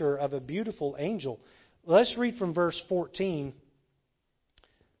picture of a beautiful angel. Let's read from verse 14.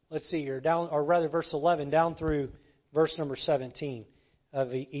 Let's see here, verse 11 down through verse number 17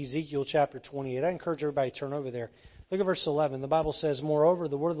 of Ezekiel chapter 28. I encourage everybody to turn over there. Look at verse 11. The Bible says, "Moreover,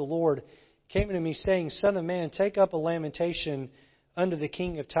 the word of the Lord came unto me, saying, Son of man, take up a lamentation unto the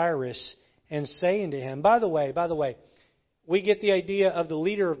king of Tyrus, and say unto him." By the way, we get the idea of the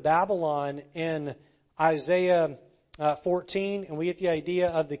leader of Babylon in Isaiah 14, and we get the idea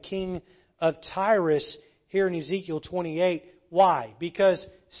of the king of Tyrus here in Ezekiel 28. Why? Because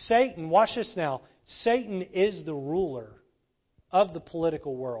Satan, watch this now, Satan is the ruler of the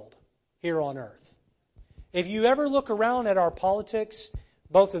political world here on earth. If you ever look around at our politics,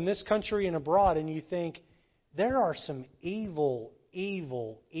 both in this country and abroad, and you think, there are some evil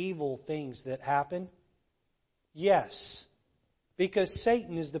things that happen, yes, because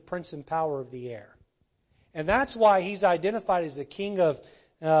Satan is the prince and power of the air. And that's why he's identified as the king of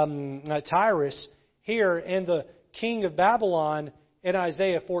Tyrus here and the king of Babylon in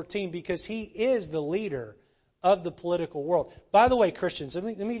Isaiah 14, because he is the leader of the political world. By the way, Christians, let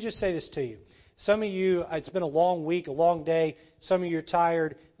me just say this to you. Some of you, it's been a long week, a long day. Some of you are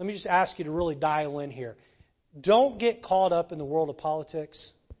tired. Let me just ask you to really dial in here. Don't get caught up in the world of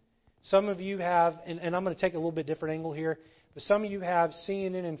politics. Some of you have, and I'm going to take a little bit different angle here, but some of you have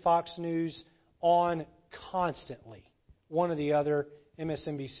CNN and Fox News on constantly, one or the other,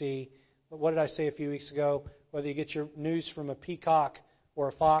 MSNBC. But what did I say a few weeks ago? Whether you get your news from a Peacock or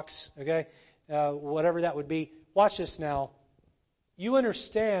a Fox, okay, whatever that would be. Watch this now. You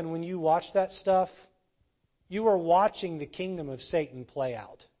understand when you watch that stuff, you are watching the kingdom of Satan play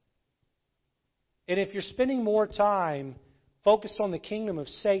out. And if you're spending more time focused on the kingdom of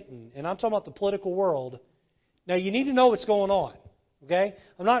Satan, and I'm talking about the political world, now you need to know what's going on. Okay?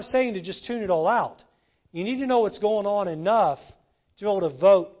 I'm not saying to just tune it all out. You need to know what's going on enough to be able to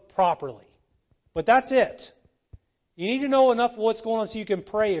vote properly. But that's it. You need to know enough of what's going on so you can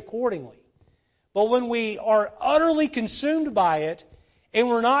pray accordingly. But when we are utterly consumed by it, and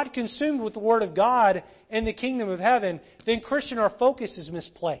we're not consumed with the Word of God and the kingdom of heaven, then Christian, our focus is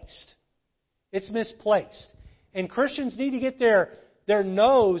misplaced. It's misplaced. And Christians need to get their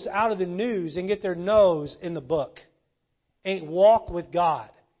nose out of the news and get their nose in the book. And walk with God.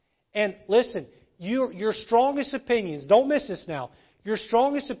 And listen, your strongest opinions, don't miss this now, your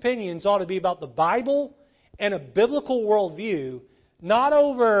strongest opinions ought to be about the Bible and a biblical worldview, not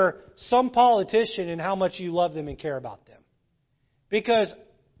over some politician and how much you love them and care about them. Because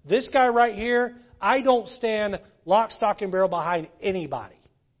this guy right here, I don't stand lock, stock, and barrel behind anybody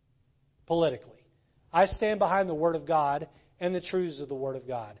politically. I stand behind the Word of God and the truths of the Word of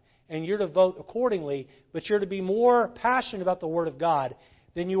God. And you're to vote accordingly, but you're to be more passionate about the Word of God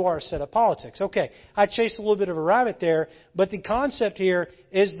than you are a set of politics. Okay, I chased a little bit of a rabbit there, but the concept here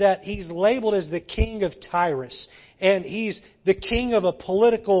is that he's labeled as the king of Tyrus. And he's the king of a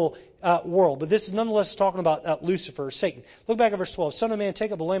political world. But this is nonetheless talking about Lucifer, or Satan. Look back at verse 12. Son of man,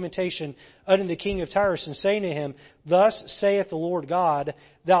 take up a lamentation unto the king of Tyrus, and say to him, Thus saith the Lord God,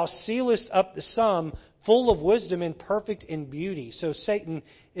 Thou sealest up the sum, full of wisdom and perfect in beauty. So Satan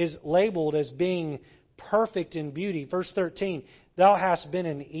is labeled as being perfect in beauty. Verse 13, Thou hast been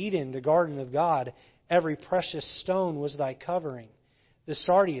in Eden, the garden of God. Every precious stone was thy covering. The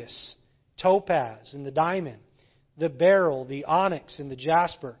sardius, topaz, and the diamond, the beryl, the onyx, and the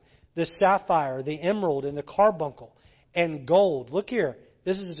jasper, the sapphire, the emerald, and the carbuncle, and gold. Look here.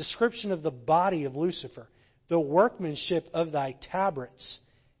 This is a description of the body of Lucifer. The workmanship of thy tabrets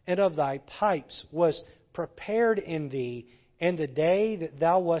and of thy pipes was prepared in thee, and the day that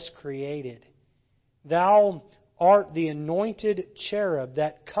thou wast created. Thou art the anointed cherub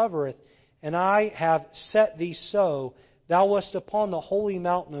that covereth, and I have set thee so. Thou wast upon the holy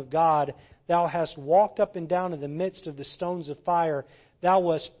mountain of God. Thou hast walked up and down in the midst of the stones of fire. Thou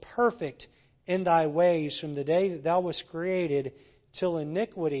wast perfect in thy ways from the day that thou wast created till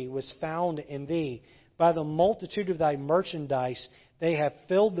iniquity was found in thee. By the multitude of thy merchandise they have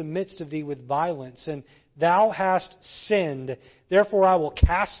filled the midst of thee with violence, and thou hast sinned. Therefore I will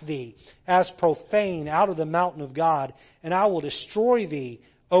cast thee as profane out of the mountain of God, and I will destroy thee,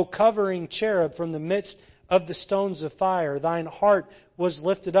 O covering cherub, from the midst of the stones of fire. Thine heart was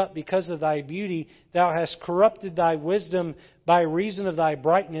lifted up because of thy beauty. Thou hast corrupted thy wisdom by reason of thy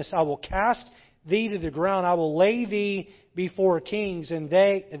brightness. I will cast thee to the ground. I will lay thee before kings, and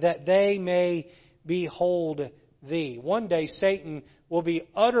that they may behold thee. One day Satan will be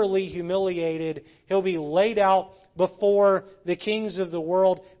utterly humiliated. He'll be laid out before the kings of the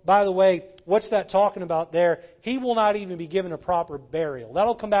world. By the way, what's that talking about there? He will not even be given a proper burial.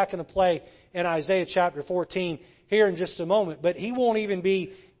 That'll come back into play in Isaiah chapter 14 here in just a moment. But he won't even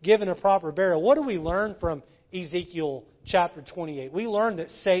be given a proper burial. What do we learn from Ezekiel chapter 28? We learn that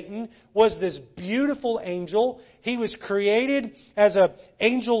Satan was this beautiful angel. He was created as an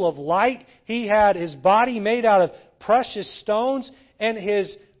angel of light. He had his body made out of precious stones, and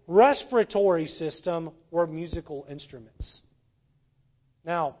his respiratory system were musical instruments.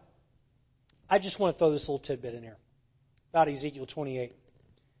 Now, I just want to throw this little tidbit in here about Ezekiel 28.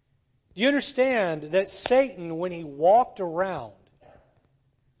 Do you understand that Satan, when he walked around,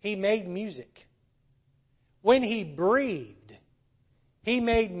 he made music? When he breathed, he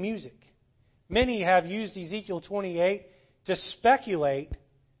made music. Many have used Ezekiel 28 to speculate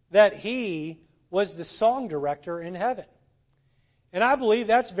that he was the song director in heaven. And I believe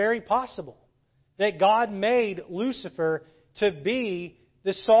that's very possible, that God made Lucifer to be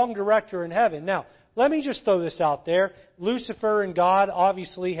the song director in heaven. Now, let me just throw this out there. Lucifer and God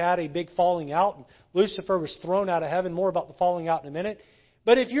obviously had a big falling out, and Lucifer was thrown out of heaven. More about the falling out in a minute.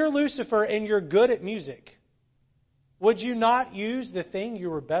 But if you're Lucifer and you're good at music, would you not use the thing you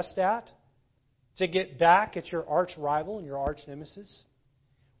were best at to get back at your arch rival and your arch nemesis?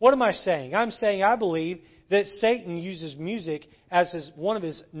 What am I saying? I'm saying I believe that Satan uses music as one of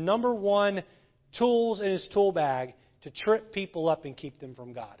his number one tools in his tool bag to trip people up and keep them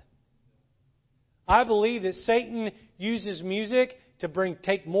from God. I believe that Satan uses music to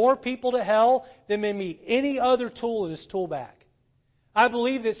take more people to hell than maybe any other tool in his tool bag. I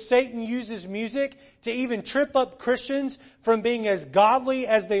believe that Satan uses music to even trip up Christians from being as godly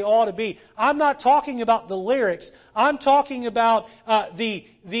as they ought to be. I'm not talking about the lyrics. I'm talking about the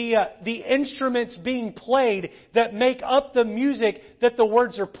instruments being played that make up the music that the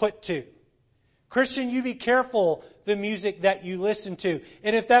words are put to. Christian, you be careful the music that you listen to.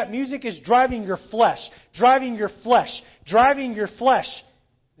 And if that music is driving your flesh, driving your flesh, driving your flesh,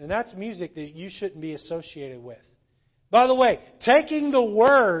 then that's music that you shouldn't be associated with. By the way, taking the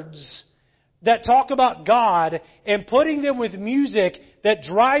words that talk about God and putting them with music that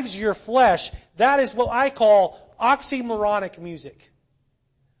drives your flesh, that is what I call oxymoronic music.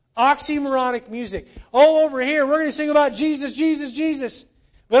 Oxymoronic music. Oh, over here, we're going to sing about Jesus, Jesus, Jesus.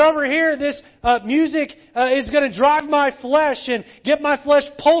 But over here, this music is going to drive my flesh and get my flesh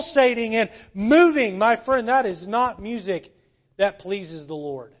pulsating and moving. My friend, that is not music that pleases the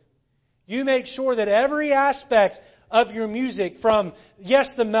Lord. You make sure that every aspect of your music, from, yes,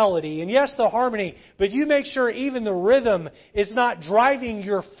 the melody and yes, the harmony, but you make sure even the rhythm is not driving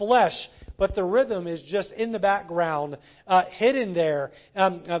your flesh, but the rhythm is just in the background, hidden there.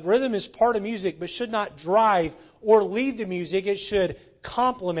 Rhythm is part of music, but should not drive or lead the music. It should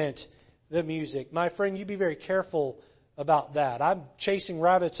complement the music. My friend, you be very careful about that. I'm chasing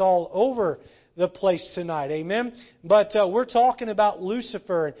rabbits all over the place tonight. Amen? But we're talking about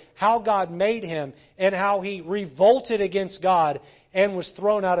Lucifer and how God made him and how he revolted against God and was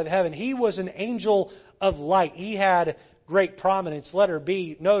thrown out of heaven. He was an angel of light. He had great prominence. Letter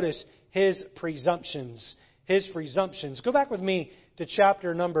B, notice his presumptions. His presumptions. Go back with me to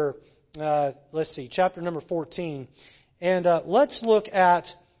chapter number 14. And let's look at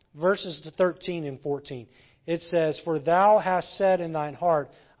verses 13 and 14. It says, "For thou hast said in thine heart,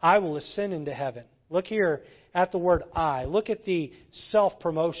 I will ascend into heaven." Look here at the word I. Look at the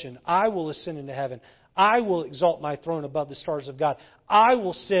self-promotion. I will ascend into heaven. I will exalt my throne above the stars of God. I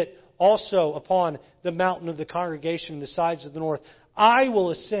will sit also upon the mountain of the congregation in the sides of the north. I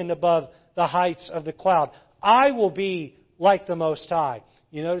will ascend above the heights of the cloud. I will be like the Most High.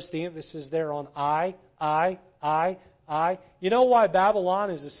 You notice the emphasis there on I. You know why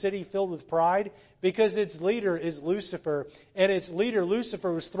Babylon is a city filled with pride? Because its leader is Lucifer, and its leader,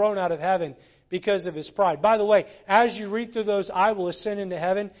 Lucifer, was thrown out of heaven because of his pride. By the way, as you read through those, I will ascend into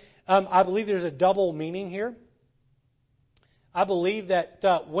heaven, I believe there's a double meaning here. I believe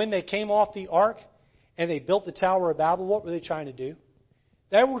that when they came off the ark and they built the Tower of Babel, what were they trying to do?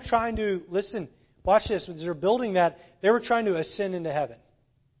 They were trying to, listen, watch this, as they're building that, they were trying to ascend into heaven.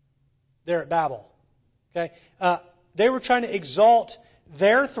 There at Babel. Okay? They were trying to exalt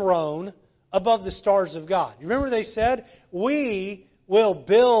their throne above the stars of God. You remember they said, we will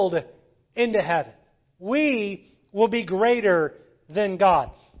build into heaven. We will be greater than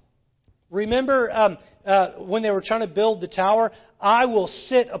God. Remember when they were trying to build the tower? I will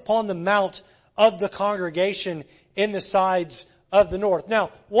sit upon the mount of the congregation in the sides of the north.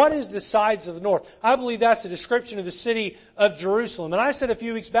 Now, what is the sides of the north? I believe that's a description of the city of Jerusalem. And I said a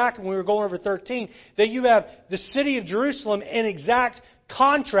few weeks back when we were going over 13 that you have the city of Jerusalem in exact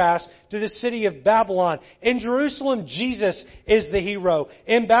contrast to the city of Babylon. In Jerusalem, Jesus is the hero.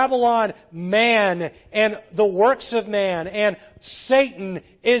 In Babylon, man and the works of man and Satan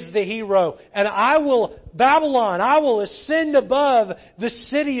is the hero. And I will ascend above the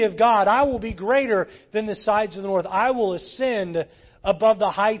city of God. I will be greater than the sides of the north. I will ascend above the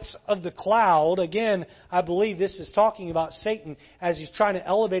heights of the cloud. Again, I believe this is talking about Satan as he's trying to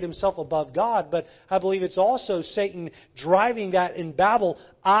elevate himself above God, but I believe it's also Satan driving that in Babel.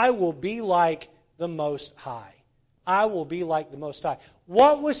 I will be like the Most High. I will be like the Most High.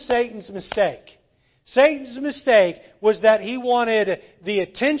 What was Satan's mistake? Satan's mistake was that he wanted the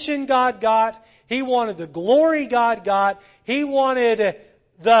attention God got. He wanted the glory God got. He wanted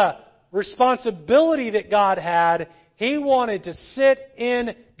the responsibility that God had. He wanted to sit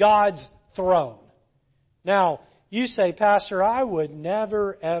in God's throne. Now, you say, Pastor, I would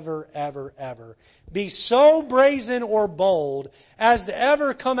never, ever, ever, ever be so brazen or bold as to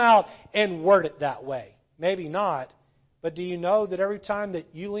ever come out and word it that way. Maybe not. But do you know that every time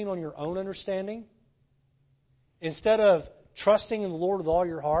that you lean on your own understanding, instead of trusting in the Lord with all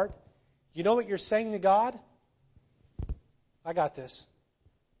your heart, you know what you're saying to God? I got this.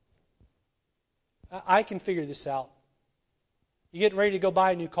 I can figure this out. You're getting ready to go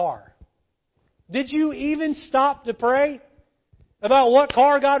buy a new car. Did you even stop to pray about what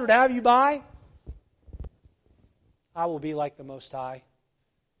car God would have you buy? I will be like the Most High.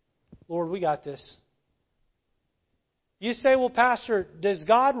 Lord, we got this. You say, well, Pastor, does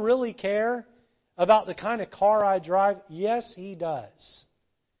God really care about the kind of car I drive? Yes, He does.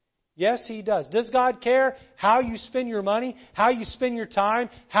 Yes, He does. Does God care how you spend your money, how you spend your time,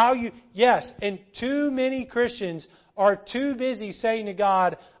 Yes, and too many Christians are too busy saying to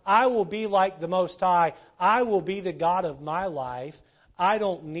God, I will be like the Most High. I will be the God of my life. I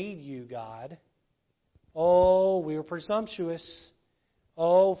don't need you, God. Oh, we are presumptuous.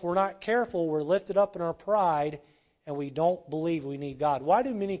 Oh, if we're not careful, we're lifted up in our pride and we don't believe we need God. Why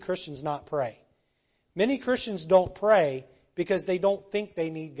do many Christians not pray? Many Christians don't pray because they don't think they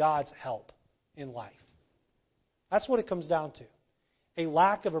need God's help in life. That's what it comes down to. A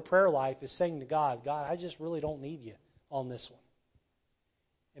lack of a prayer life is saying to God, God, I just really don't need you on this one.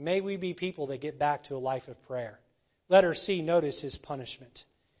 And may we be people that get back to a life of prayer. Letter C, notice His punishment.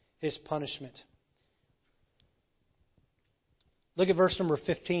 His punishment. Look at verse number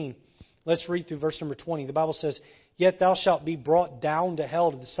 15. Let's read through verse number 20. The Bible says, Yet thou shalt be brought down to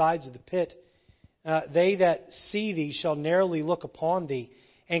hell, to the sides of the pit. They that see thee shall narrowly look upon thee,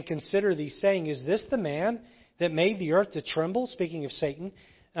 and consider thee, saying, Is this the man that made the earth to tremble? Speaking of Satan,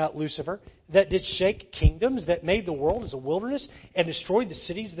 Lucifer, that did shake kingdoms, that made the world as a wilderness, and destroyed the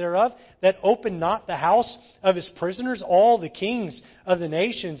cities thereof, that opened not the house of his prisoners. All the kings of the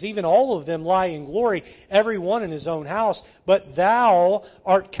nations, even all of them, lie in glory, every one in his own house. But thou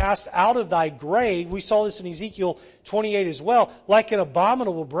art cast out of thy grave. We saw this in Ezekiel 28 as well, like an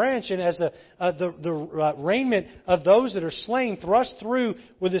abominable branch, and as the raiment of those that are slain, thrust through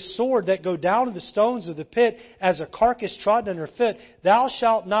with a sword, that go down to the stones of the pit, as a carcass trodden under foot. Thou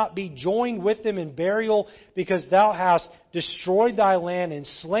shalt not be joined with them in burial, because thou hast destroyed thy land and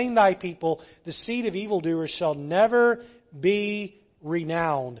slain thy people. The seed of evildoers shall never be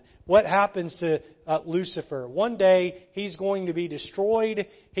renowned. What happens to Lucifer? One day he's going to be destroyed,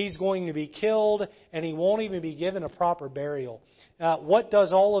 he's going to be killed, and he won't even be given a proper burial. What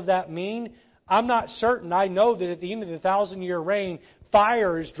does all of that mean? I'm not certain. I know that at the end of the 1,000-year reign,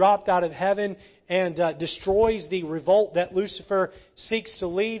 fire is dropped out of heaven and destroys the revolt that Lucifer seeks to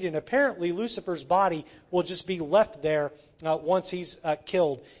lead. And apparently Lucifer's body will just be left there once he's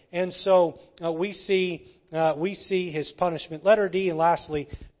killed. And so we see his punishment. Letter D, and lastly,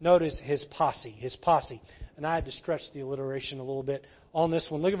 notice his posse. His posse. And I had to stretch the alliteration a little bit on this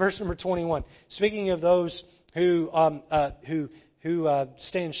one. Look at verse number 21. Speaking of those who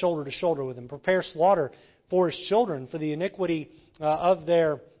stand shoulder to shoulder with him, prepare slaughter for his children, for the iniquity of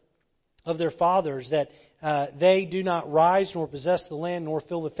their fathers, that they do not rise nor possess the land, nor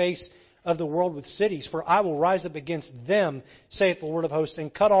fill the face of the world with cities. For I will rise up against them, saith the Lord of hosts,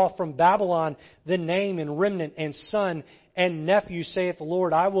 and cut off from Babylon the name and remnant and son and nephew, saith the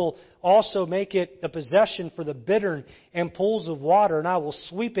Lord. I will also make it a possession for the bittern and pools of water, and I will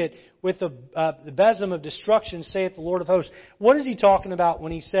sweep it with the besom of destruction, saith the Lord of hosts. What is he talking about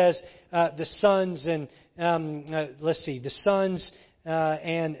when he says the sons and the sons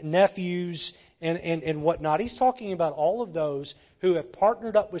and nephews and whatnot? He's talking about all of those who have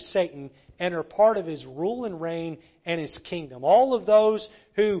partnered up with Satan and are part of his rule and reign and his kingdom. All of those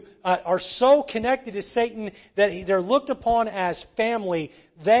who are so connected to Satan that they're looked upon as family,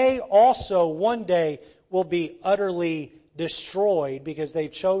 they also one day will be utterly destroyed because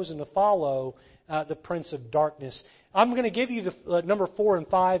they've chosen to follow the prince of darkness. I'm going to give you the number 4 and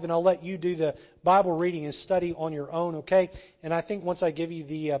 5, and I'll let you do the Bible reading and study on your own, okay? And I think once I give you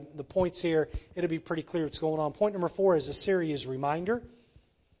the points here, it'll be pretty clear what's going on. Point number 4 is Assyria's reminder.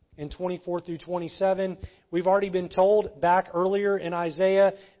 In 24 through 27, we've already been told back earlier in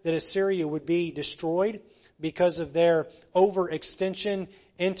Isaiah that Assyria would be destroyed because of their overextension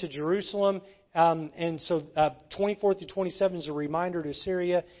into Jerusalem. And so 24 through 27 is a reminder to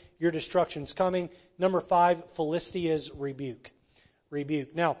Assyria, your destruction's coming. Number 5, Philistia's rebuke.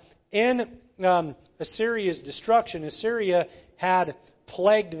 Now, in Assyria's destruction, Assyria had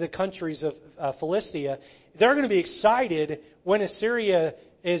plagued the countries of Philistia. They're going to be excited when Assyria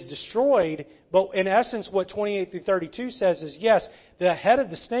is destroyed, but in essence what 28 through 32 says is, yes, the head of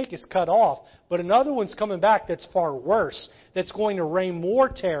the snake is cut off, but another one's coming back that's far worse, that's going to rain more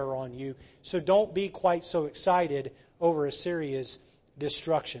terror on you. So don't be quite so excited over Assyria's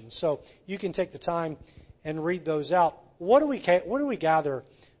destruction. So you can take the time and read those out. What do we gather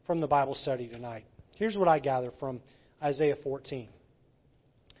from the Bible study tonight? Here's what I gather from Isaiah 14.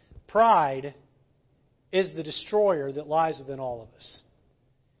 Pride is the destroyer that lies within all of us.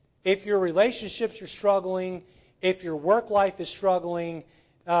 If your relationships are struggling, if your work life is struggling,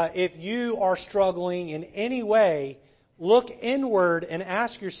 if you are struggling in any way, look inward and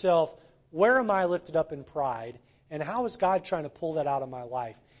ask yourself, where am I lifted up in pride? And how is God trying to pull that out of my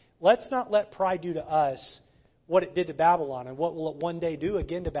life? Let's not let pride do to us what it did to Babylon and what will it one day do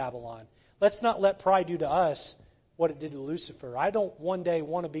again to Babylon. Let's not let pride do to us what it did to Lucifer. I don't one day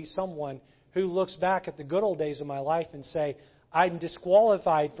want to be someone who looks back at the good old days of my life and say, I'm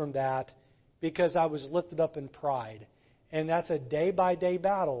disqualified from that because I was lifted up in pride. And that's a day-by-day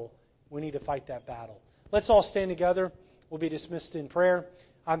battle. We need to fight that battle. Let's all stand together. We'll be dismissed in prayer.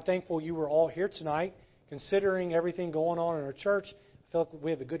 I'm thankful you were all here tonight. Considering everything going on in our church, I feel like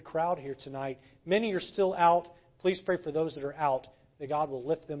we have a good crowd here tonight. Many are still out Please pray for those that are out, that God will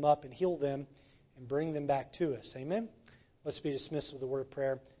lift them up and heal them and bring them back to us. Amen? Let's be dismissed with a word of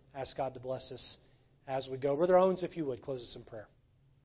prayer. Ask God to bless us as we go. Brother Owens, if you would, close us in prayer.